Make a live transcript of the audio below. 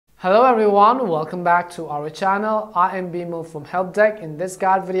Hello everyone, welcome back to our channel. I am Bimo from Help Deck. In this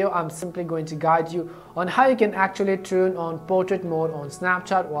guide video, I'm simply going to guide you on how you can actually turn on portrait mode on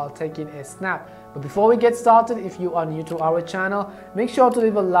Snapchat while taking a snap. But before we get started, if you are new to our channel, make sure to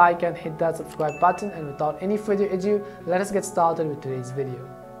leave a like and hit that subscribe button. And without any further ado, let us get started with today's video.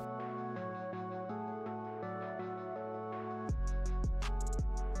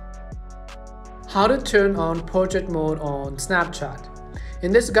 How to turn on portrait mode on Snapchat.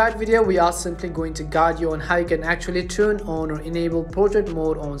 In this guide video, we are simply going to guide you on how you can actually turn on or enable portrait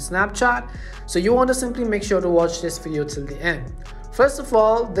mode on Snapchat. So you want to simply make sure to watch this video till the end. First of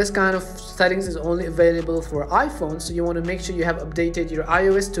all, this kind of settings is only available for iPhones, so you want to make sure you have updated your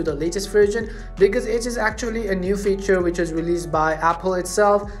iOS to the latest version because it is actually a new feature which was released by Apple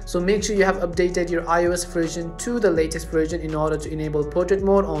itself. So make sure you have updated your iOS version to the latest version in order to enable portrait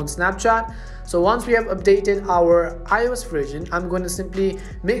mode on Snapchat. So once we have updated our iOS version, I'm going to simply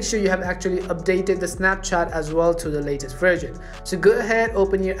make sure you have actually updated the Snapchat as well to the latest version. So go ahead,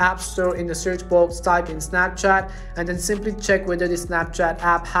 open your app store, in the search box type in Snapchat and then simply check whether the Snapchat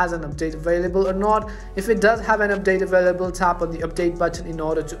app has an update available or not. If it does have an update available, tap on the update button in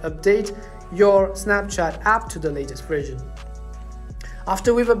order to update your Snapchat app to the latest version.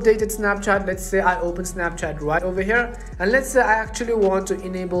 After we've updated Snapchat, let's say I open Snapchat right over here, and let's say I actually want to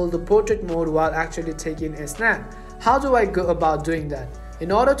enable the portrait mode while actually taking a snap. How do I go about doing that?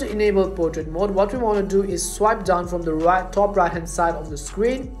 In order to enable portrait mode, what we want to do is swipe down from the top right hand side of the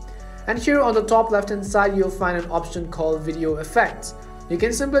screen, and here on the top left hand side you'll find an option called video effects. You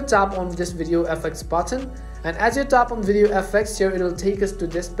can simply tap on this video effects button, and as you tap on video effects here, it will take us to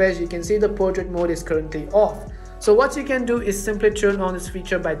this page. You can see the portrait mode is currently off. So what you can do is simply turn on this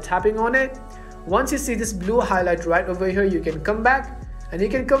feature by tapping on it. Once you see this blue highlight right over here, you can come back, and you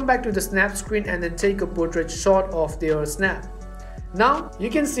can come back to the snap screen and then take a portrait shot of their snap. Now you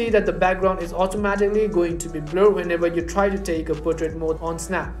can see that the background is automatically going to be blurred whenever you try to take a portrait mode on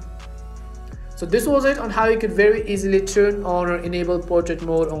snap. So this was it on how you could very easily turn on or enable portrait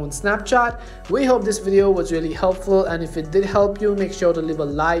mode on Snapchat. We hope this video was really helpful, and if it did help you, make sure to leave a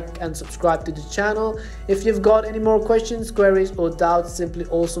like and subscribe to the channel. If you've got any more questions, queries or doubts, simply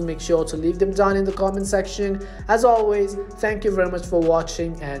also make sure to leave them down in the comment section. As always, thank you very much for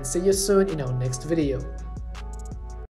watching and see you soon in our next video.